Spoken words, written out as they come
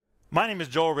My name is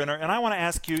Joel Renner, and I want to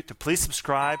ask you to please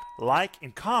subscribe, like,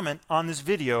 and comment on this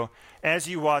video as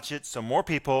you watch it so more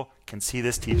people can see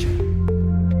this teaching.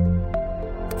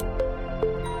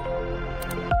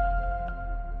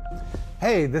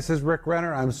 Hey, this is Rick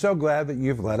Renner. I'm so glad that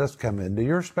you've let us come into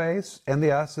your space. And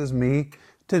the us is me,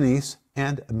 Denise,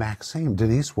 and Maxime.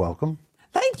 Denise, welcome.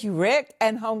 Thank you, Rick,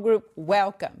 and home group,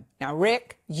 welcome. Now,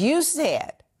 Rick, you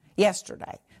said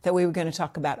yesterday that we were going to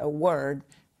talk about a word,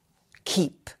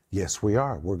 keep. Yes, we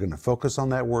are. We're going to focus on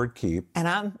that word keep. And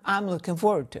I'm looking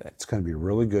forward to it. It's going to be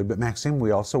really good. But Maxime,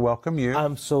 we also welcome you.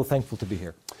 I'm so thankful to be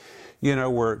here. You know,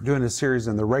 we're doing a series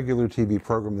in the regular TV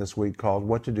program this week called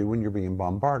What to Do When You're Being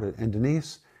Bombarded. And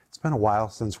Denise, it's been a while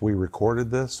since we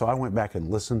recorded this, so I went back and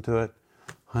listened to it.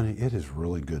 Honey, it is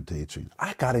really good teaching.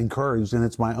 I got encouraged, and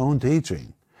it's my own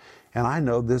teaching. And I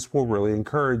know this will really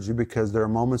encourage you because there are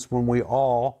moments when we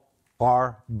all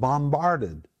are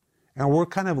bombarded. And we're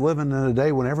kind of living in a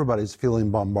day when everybody's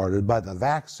feeling bombarded by the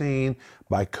vaccine,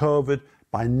 by COVID,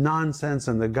 by nonsense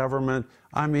in the government.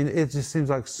 I mean, it just seems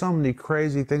like so many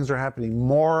crazy things are happening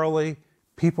morally.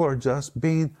 People are just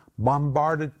being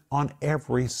bombarded on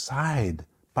every side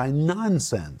by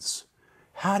nonsense.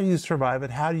 How do you survive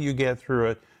it? How do you get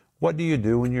through it? What do you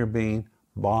do when you're being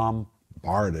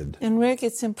bombarded? And Rick,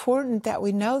 it's important that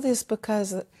we know this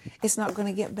because it's not going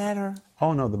to get better.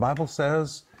 Oh no, the Bible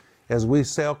says as we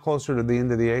sail closer to the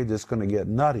end of the age, it's going to get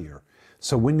nuttier.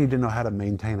 So we need to know how to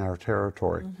maintain our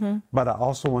territory. But I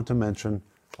also want to mention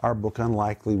our book,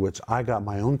 Unlikely, which I got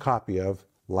my own copy of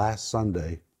last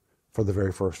Sunday for the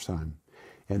very first time.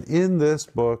 And in this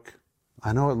book,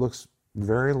 I know it looks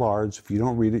very large. If you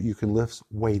don't read it, you can lift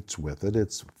weights with it.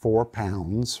 It's 4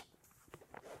 pounds.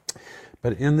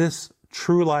 But in this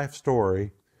true life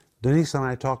story, Denise and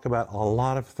I talk about a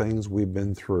lot of things we've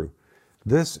been through.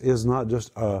 This is not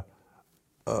just a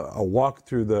walk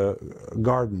through the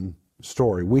garden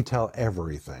story. We tell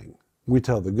everything. We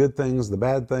tell the good things, the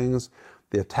bad things,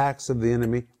 the attacks of the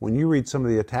enemy. When you read some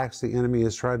of the attacks the enemy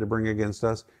has tried to bring against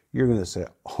us, you're going to say,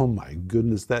 oh my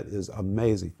goodness, that is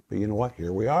amazing. But you know what?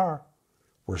 Here we are.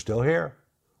 We're still here.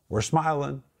 We're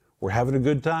smiling. We're having a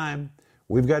good time.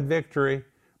 We've got victory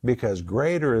because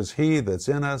greater is he that's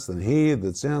in us than he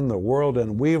that's in the world.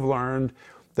 And we've learned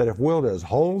that if we'll just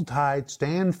hold tight,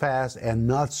 stand fast, and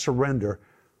not surrender,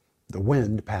 the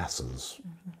wind passes.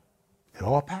 It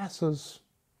all passes.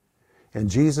 And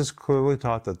Jesus clearly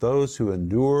taught that those who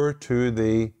endure to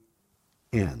the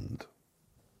end,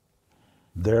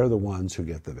 they're the ones who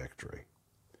get the victory.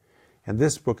 And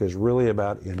this book is really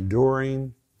about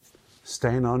enduring,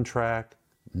 staying on track,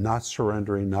 not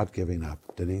surrendering, not giving up.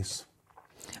 Denise?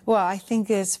 Well, I think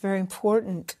it's very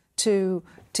important to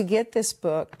get this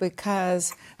book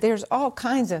because there's all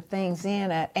kinds of things in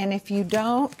it. And if you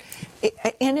don't,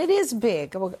 and it is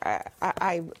big.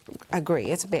 I agree,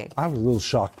 it's big. I was a little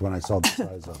shocked when I saw the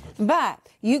size of it. But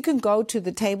you can go to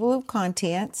the table of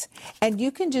contents and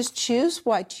you can just choose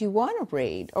what you want to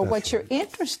read or what you're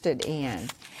interested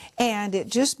in. And it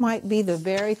just might be the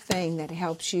very thing that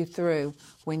helps you through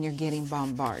when you're getting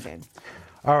bombarded.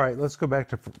 All right, let's go back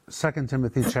to 2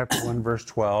 Timothy chapter 1, verse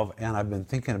 12. And I've been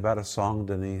thinking about a song,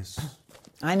 Denise.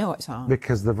 I know what song.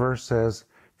 Because the verse says,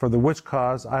 for the which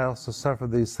cause I also suffer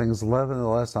these things,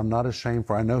 nevertheless I'm not ashamed,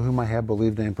 for I know whom I have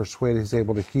believed and am persuaded he's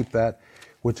able to keep that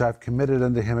which I've committed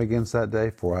unto him against that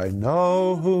day. For I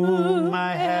know whom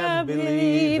I have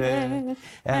believed and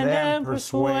am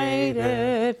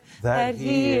persuaded that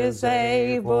he is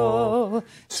able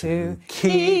to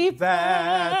keep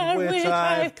that which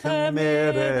I've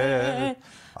committed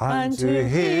unto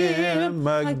him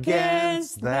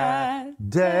against that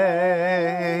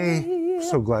day.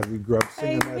 So glad we grew up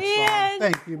singing that song.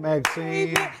 Thank you,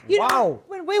 Maxine. Wow.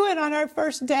 When we went on our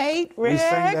first date, Rick, we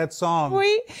sang that song.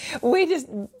 We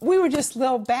were just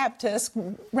little Baptists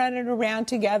running around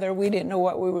together. We didn't know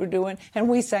what we were doing, and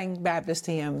we sang Baptist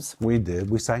hymns. We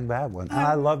did. We sang that one. And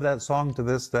I love that song to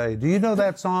this day. Do you know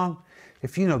that song?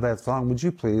 If you know that song, would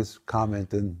you please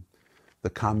comment in the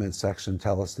comment section?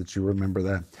 Tell us that you remember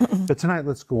that. But tonight,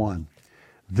 let's go on.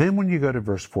 Then when you go to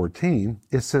verse 14,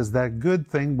 it says, that good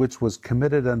thing which was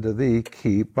committed unto thee,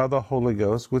 keep by the Holy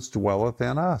Ghost which dwelleth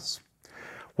in us.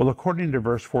 Well, according to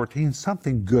verse 14,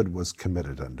 something good was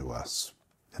committed unto us.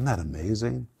 Isn't that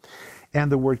amazing? And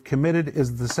the word committed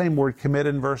is the same word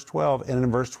committed in verse 12. And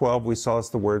in verse 12, we saw it's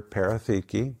the word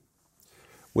paratheke,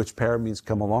 which para means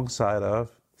come alongside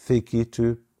of, theke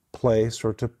to place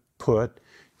or to put.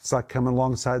 It's like coming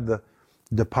alongside the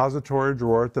depository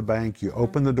drawer at the bank. You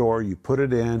open the door, you put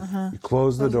it in, you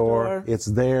close the door. It's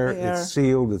there, it's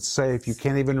sealed, it's safe. You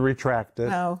can't even retract it.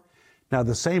 No. Now,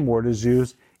 the same word is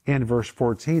used in verse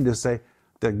 14 to say,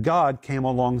 that God came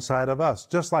alongside of us.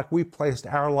 Just like we placed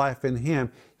our life in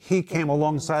Him, He came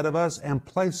alongside of us and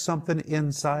placed something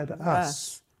inside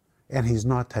us. And He's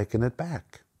not taking it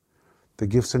back. The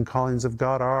gifts and callings of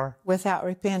God are? Without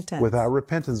repentance. Without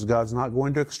repentance. God's not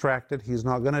going to extract it. He's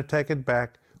not going to take it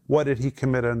back. What did He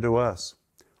commit unto us?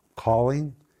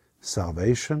 Calling,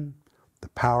 salvation, the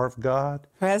power of God.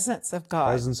 Presence of God.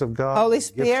 Presence of God. Holy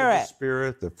the gifts Spirit. of the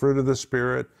Spirit, the fruit of the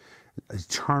Spirit,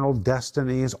 eternal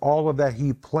destinies, all of that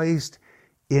He placed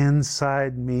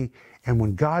inside me. And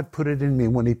when God put it in me,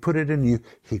 when He put it in you,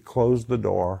 He closed the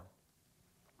door,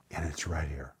 and it's right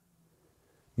here.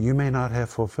 You may not have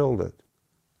fulfilled it,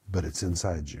 but it's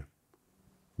inside you.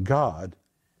 God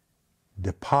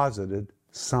deposited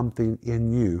something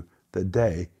in you the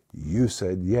day you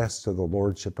said yes to the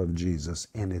Lordship of Jesus,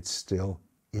 and it's still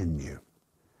in you.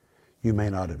 You may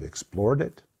not have explored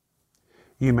it.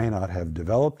 You may not have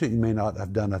developed it. You may not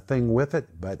have done a thing with it,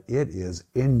 but it is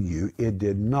in you. It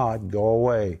did not go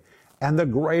away. And the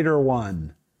greater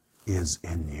one is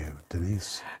in you,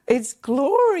 Denise. It's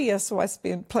glorious what's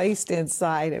been placed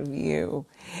inside of you.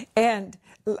 And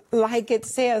like it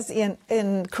says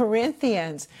in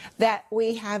Corinthians, that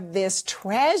we have this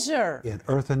treasure. In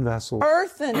earthen vessels.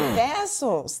 Earthen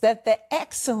vessels, that the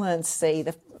excellency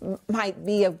might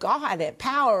be of God and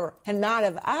power and not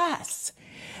of us.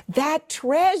 That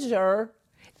treasure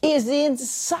is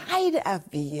inside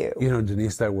of you. You know,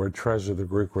 Denise, that word treasure, the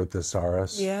Greek word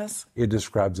thesaurus. Yes. It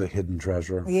describes a hidden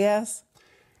treasure. Yes.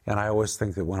 And I always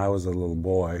think that when I was a little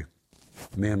boy,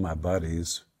 me and my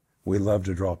buddies, we loved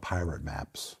to draw pirate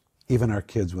maps. Even our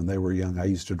kids, when they were young, I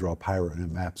used to draw pirate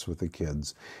maps with the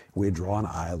kids. We'd draw an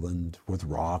island with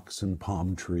rocks and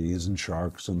palm trees and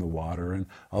sharks in the water and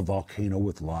a volcano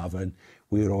with lava. And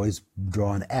we would always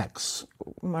draw an X.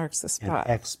 Marks the spot.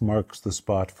 And X marks the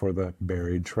spot for the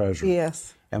buried treasure.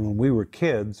 Yes. And when we were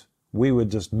kids, we would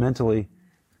just mentally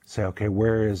say, okay,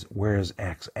 where is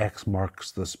X? X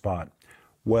marks the spot.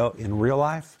 Well, in real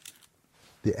life,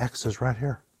 the X is right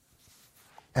here.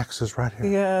 X is right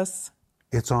here. Yes.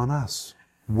 It's on us.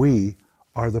 We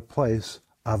are the place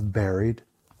of buried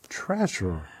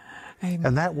treasure. Amen.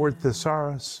 And that word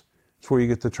thesaurus, it's where you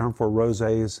get the term for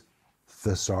Rosé's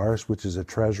thesaurus, which is a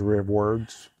treasury of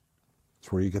words.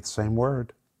 It's where you get the same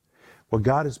word. What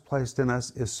God has placed in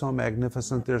us is so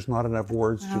magnificent, there's not enough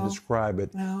words to describe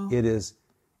it. No. It is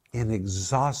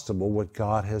inexhaustible what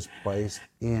God has placed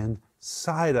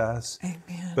inside us.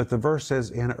 Amen. But the verse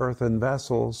says, in earthen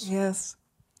vessels. Yes.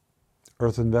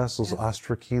 Earthen vessels,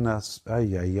 ostrakinos,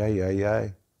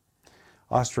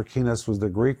 Ostrakinos was the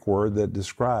Greek word that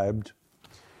described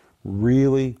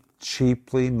really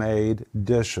cheaply made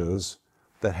dishes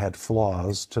that had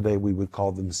flaws. Today we would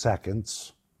call them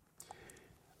seconds.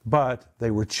 But they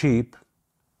were cheap,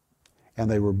 and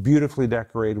they were beautifully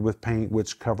decorated with paint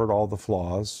which covered all the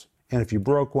flaws. And if you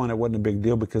broke one, it wasn't a big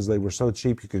deal because they were so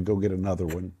cheap you could go get another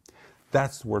one.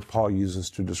 That's the word Paul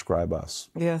uses to describe us.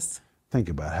 Yes. Think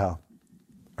about how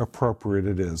appropriate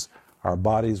it is. Our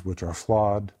bodies, which are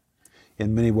flawed.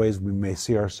 In many ways, we may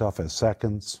see ourselves as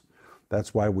seconds.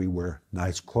 That's why we wear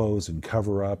nice clothes and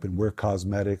cover up and wear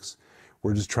cosmetics.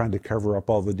 We're just trying to cover up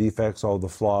all the defects, all the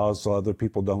flaws, so other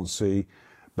people don't see.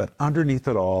 But underneath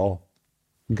it all,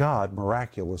 God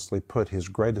miraculously put His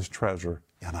greatest treasure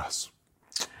in us.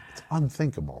 It's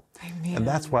unthinkable. Amen. And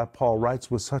that's why Paul writes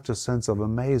with such a sense of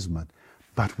amazement.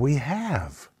 But we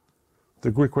have. The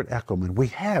Greek word ekomen, we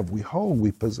hold,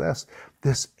 we possess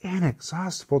this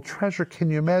inexhaustible treasure.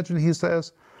 Can you imagine? He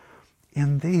says,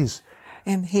 in these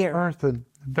earthen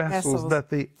vessels, that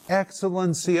the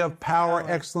excellency of power,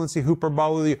 excellency,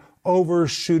 hyperbole, the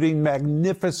overshooting,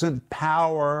 magnificent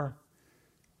power,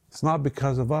 it's not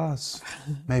because of us,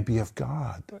 maybe of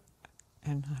God.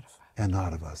 And not of us. And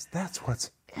not of us. That's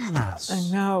what's in us. I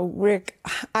know, Rick,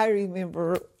 I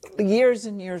remember years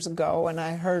and years ago when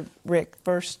I heard Rick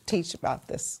first teach about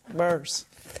this verse.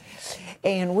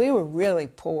 And we were really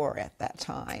poor at that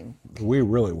time. We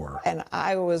really were. And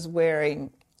I was wearing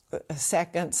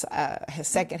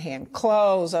secondhand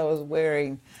clothes. I was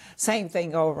wearing same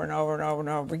thing over and over and over and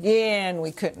over again.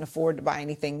 We couldn't afford to buy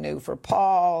anything new for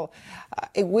Paul.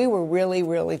 We were really,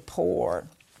 really poor.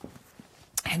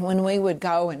 And when we would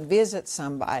go and visit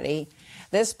somebody,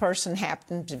 this person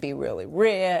happened to be really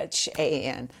rich,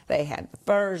 and they had the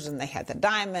furs, and they had the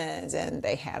diamonds, and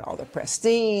they had all the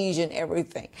prestige and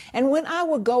everything. And when I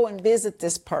would go and visit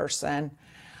this person,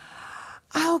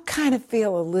 I would kind of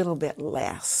feel a little bit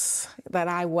less, that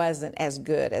I wasn't as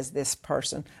good as this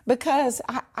person because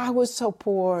I was so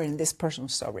poor and this person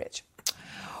was so rich.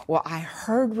 Well, I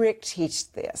heard Rick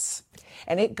teach this,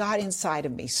 and it got inside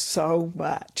of me so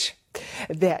much.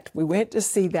 that we went to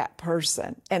see that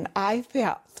person, and I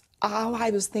felt all I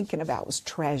was thinking about was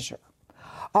treasure.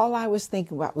 All I was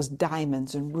thinking about was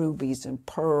diamonds and rubies and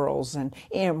pearls and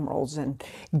emeralds and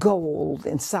gold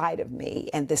inside of me,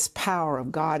 and this power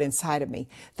of God inside of me,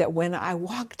 that when I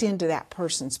walked into that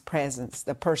person's presence,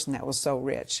 the person that was so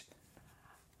rich,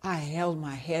 I held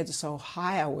my head so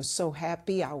high. I was so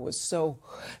happy. I was so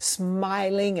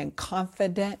smiling and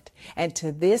confident. And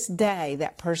to this day,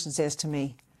 that person says to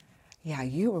me, yeah,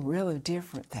 you were really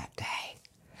different that day.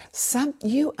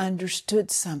 You understood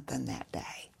something that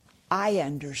day. I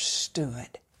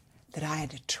understood that I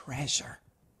had a treasure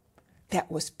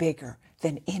that was bigger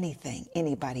than anything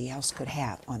anybody else could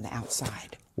have on the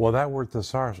outside. Well, that word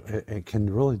thesaurus, it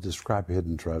can really describe a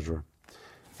hidden treasure.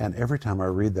 And every time I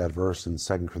read that verse in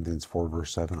 2 Corinthians 4,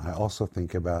 verse 7, I also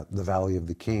think about the Valley of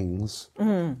the Kings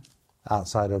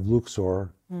outside of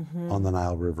Luxor on the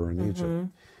Nile River in Egypt.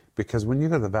 Because when you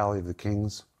go to the Valley of the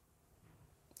Kings,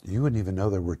 you wouldn't even know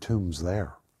there were tombs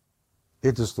there.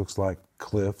 It just looks like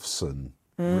cliffs and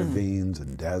ravines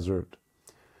and desert.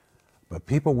 But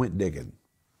people went digging,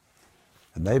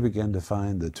 and they began to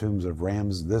find the tombs of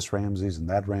this Ramses and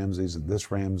that Ramses and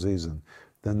this Ramses, and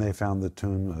then they found the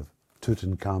tomb of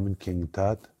Tutankhamun, King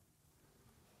Tut.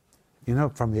 You know,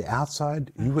 from the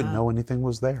outside, you wouldn't know anything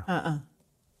was there.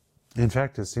 In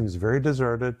fact, it seems very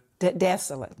deserted.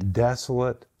 Desolate.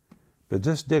 Desolate. But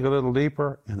just dig a little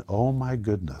deeper, and oh my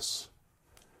goodness.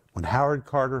 When Howard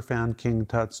Carter found King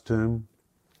Tut's tomb,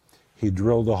 he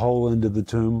drilled a hole into the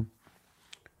tomb,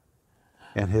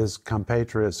 and his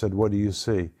compatriot said, "What do you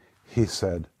see?" He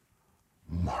said,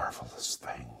 "Marvelous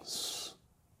things."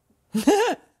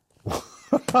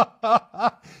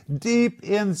 Deep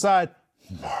inside,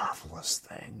 marvelous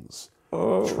things.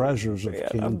 Treasures of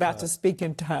King I'm about Tut. to speak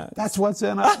in tongues. That's what's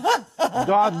in us.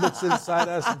 God looks inside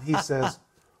us and he says,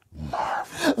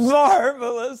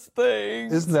 Marvelous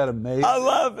things. Isn't that amazing? I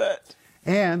love it.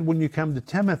 And when you come to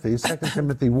Timothy, 2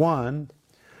 Timothy 1,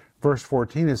 verse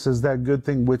 14, it says, that good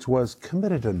thing which was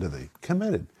committed unto thee.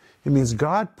 Committed. It means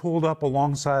God pulled up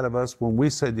alongside of us when we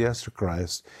said yes to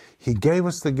Christ. He gave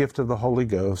us the gift of the Holy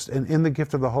Ghost, and in the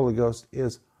gift of the Holy Ghost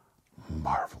is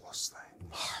marvelous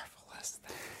things. Marvelous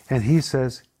things. And he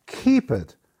says, keep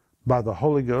it by the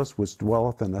Holy Ghost which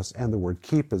dwelleth in us. And the word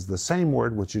keep is the same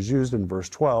word which is used in verse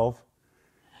 12,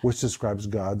 which describes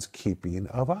God's keeping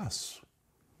of us.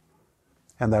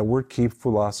 And that word keep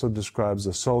also describes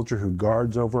a soldier who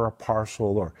guards over a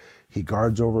parcel, or he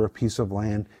guards over a piece of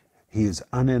land. He is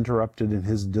uninterrupted in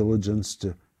his diligence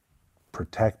to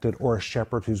protect it, or a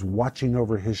shepherd who's watching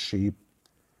over his sheep.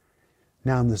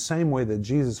 Now, in the same way that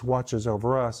Jesus watches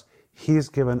over us, he's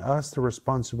given us the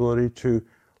responsibility to,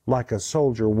 like a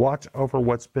soldier, watch over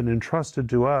what's been entrusted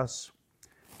to us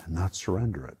and not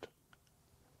surrender it.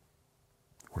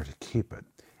 We're to keep it.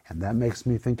 And that makes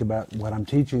me think about what I'm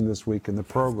teaching this week in the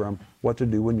program, what to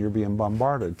do when you're being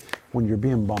bombarded. When you're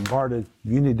being bombarded,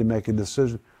 you need to make a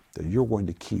decision that you're going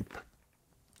to keep.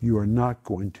 You are not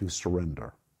going to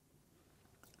surrender.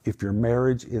 If your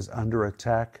marriage is under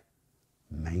attack,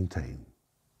 maintain.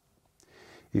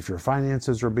 If your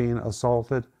finances are being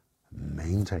assaulted,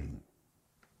 maintain.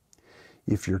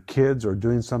 If your kids are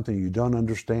doing something you don't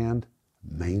understand,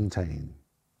 maintain.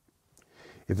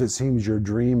 If it seems your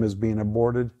dream is being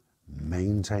aborted,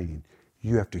 maintain.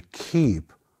 You have to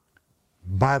keep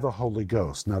by the Holy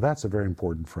Ghost. Now that's a very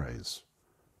important phrase.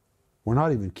 We're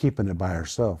not even keeping it by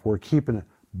ourselves. We're keeping it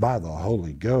by the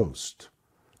Holy Ghost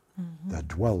that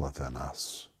dwelleth in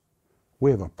us. We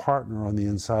have a partner on the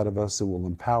inside of us that will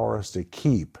empower us to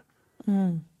keep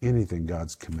anything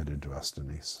God's committed to us,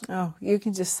 Denise. Oh, you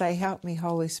can just say, help me,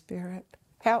 Holy Spirit.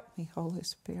 Help me, Holy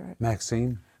Spirit.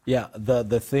 Maxine? Yeah,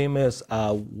 the theme is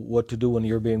what to do when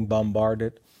you're being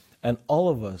bombarded. And all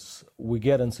of us, we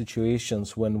get in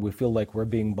situations when we feel like we're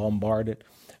being bombarded.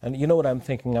 And you know what I'm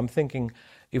thinking? I'm thinking,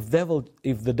 if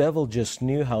the devil just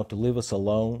knew how to leave us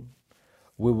alone,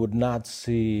 we would not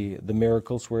see the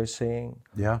miracles we're seeing.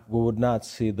 Yeah. We would not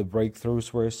see the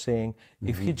breakthroughs we're seeing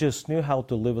if he just knew how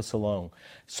to leave us alone.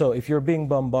 So if you're being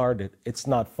bombarded, it's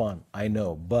not fun, I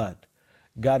know, but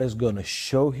God is going to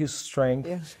show his strength.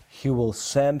 Yeah. He will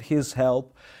send his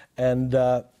help. And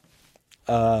may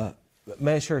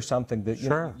I share something that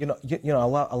Sure. I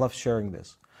love sharing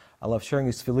this. I love sharing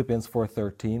this. Philippians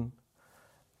 4:13.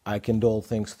 I can do all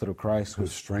things through Christ Who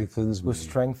strengthens me. who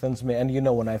strengthens me. And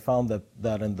when I found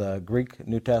that in the Greek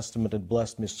New Testament, it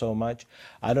blessed me so much.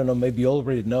 I don't know, maybe you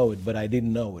already know it, but I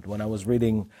didn't know it. When I was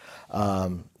reading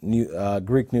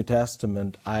Greek New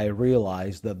Testament, I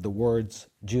realized that the words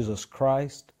Jesus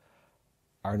Christ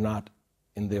are not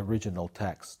in the original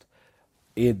text.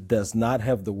 it does not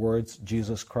have the words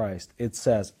Jesus Christ. It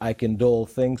says, I can do all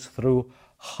things through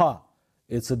ha.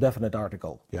 It's a definite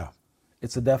article. Yeah.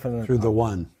 It's a definite Through the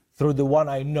one. Through the one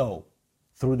I know.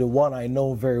 Through the one I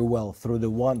know very well. Through the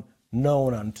one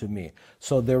known unto me.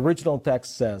 So the original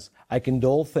text says, I can do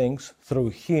all things through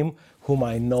him whom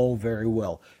I know very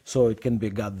well. So it can be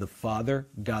God the Father,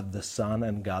 God the Son,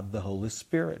 and God the Holy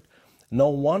Spirit. No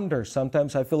wonder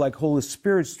sometimes I feel like Holy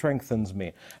Spirit strengthens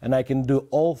me, and I can do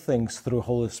all things through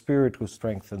Holy Spirit who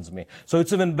strengthens me. So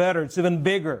it's even better, it's even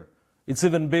bigger. It's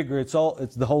even bigger. It's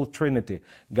the whole Trinity.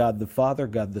 God the Father,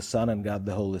 God the Son, and God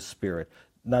the Holy Spirit.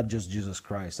 Not just Jesus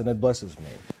Christ. And it blesses me.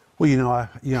 Well,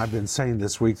 I've been saying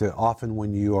this week that often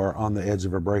when you are on the edge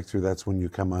of a breakthrough, that's when you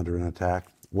come under an attack.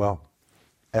 Well,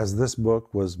 as this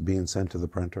book was being sent to the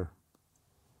printer,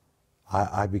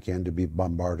 I began to be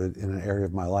bombarded in an area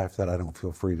of my life that I don't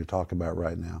feel free to talk about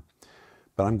right now.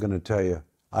 But I'm going to tell you,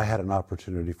 I had an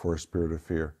opportunity for a spirit of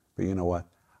fear. But you know what?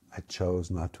 I chose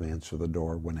not to answer the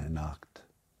door when it knocked.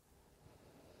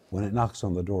 When it knocks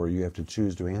on the door, you have to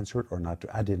choose to answer it or not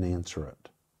to. I didn't answer it.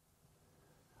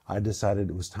 I decided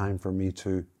it was time for me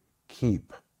to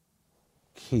keep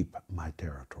my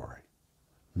territory.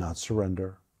 Not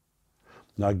surrender,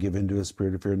 not give in to a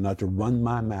spirit of fear, not to run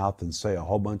my mouth and say a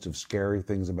whole bunch of scary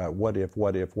things about what if.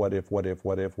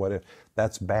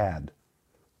 That's bad.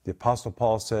 The Apostle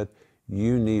Paul said,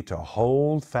 you need to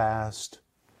hold fast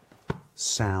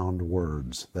sound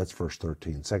words. That's verse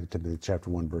 13, 2 Timothy chapter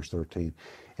 1, verse 13.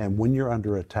 And when you're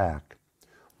under attack,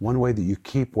 one way that you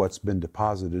keep what's been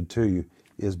deposited to you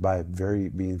is by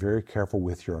being very careful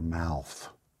with your mouth.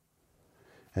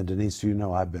 And Denise, you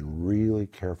know I've been really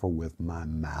careful with my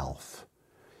mouth.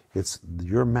 It's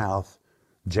your mouth,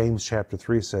 James chapter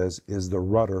 3 says, is the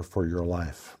rudder for your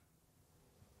life.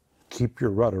 Keep your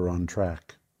rudder on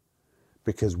track,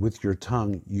 because with your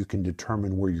tongue, you can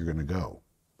determine where you're going to go.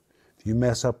 If you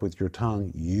mess up with your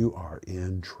tongue, you are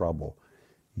in trouble.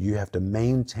 You have to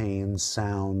maintain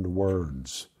sound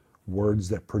words, words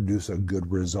that produce a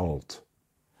good result.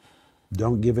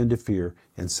 Don't give in to fear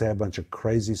and say a bunch of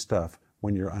crazy stuff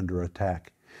when you're under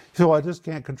attack. So I just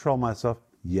can't control myself.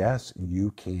 Yes,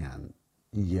 you can.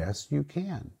 Yes, you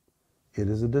can. It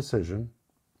is a decision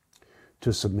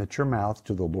to submit your mouth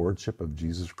to the lordship of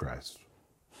Jesus Christ.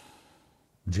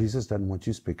 Jesus doesn't want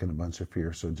you speaking a bunch of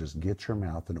fear, so just get your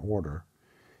mouth in order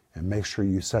and make sure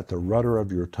you set the rudder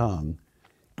of your tongue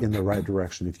in the right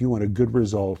direction. If you want a good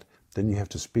result, then you have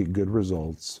to speak good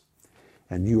results,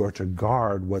 and you are to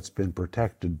guard what's been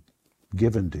protected,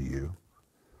 given to you,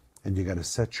 and you got to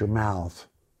set your mouth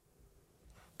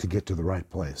to get to the right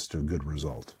place, to a good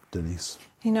result. Denise?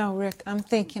 You know, Rick, I'm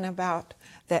thinking about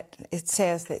that it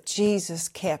says that Jesus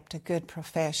kept a good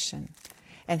profession.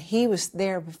 And he was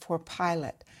there before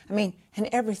Pilate. I mean, and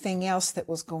everything else that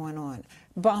was going on,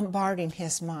 bombarding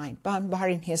his mind,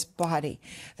 bombarding his body,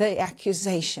 the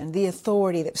accusation, the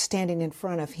authority that was standing in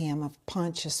front of him of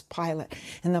Pontius Pilate.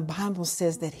 And the Bible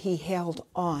says that he held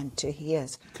on to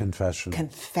his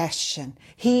confession.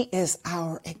 He is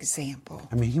our example.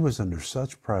 I mean, he was under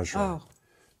such pressure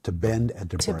to bend and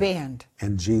to break.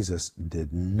 And Jesus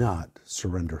did not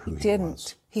surrender who he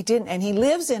was. He didn't, and he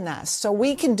lives in us, so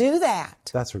we can do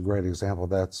that. That's a great example.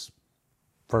 That's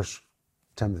 1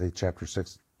 Timothy chapter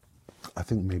 6, I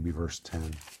think maybe verse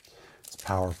 10. It's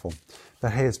powerful.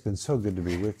 But hey, it's been so good to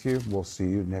be with you. We'll see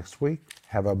you next week.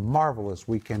 Have a marvelous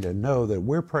weekend, and know that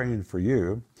we're praying for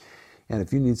you. And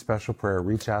if you need special prayer,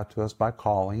 reach out to us by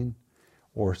calling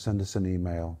or send us an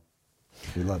email.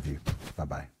 We love you.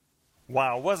 Bye-bye.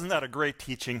 Wow, wasn't that a great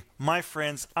teaching? My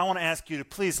friends, I want to ask you to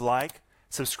please like,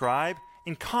 subscribe,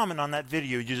 and comment on that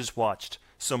video you just watched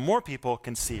so more people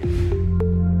can see it.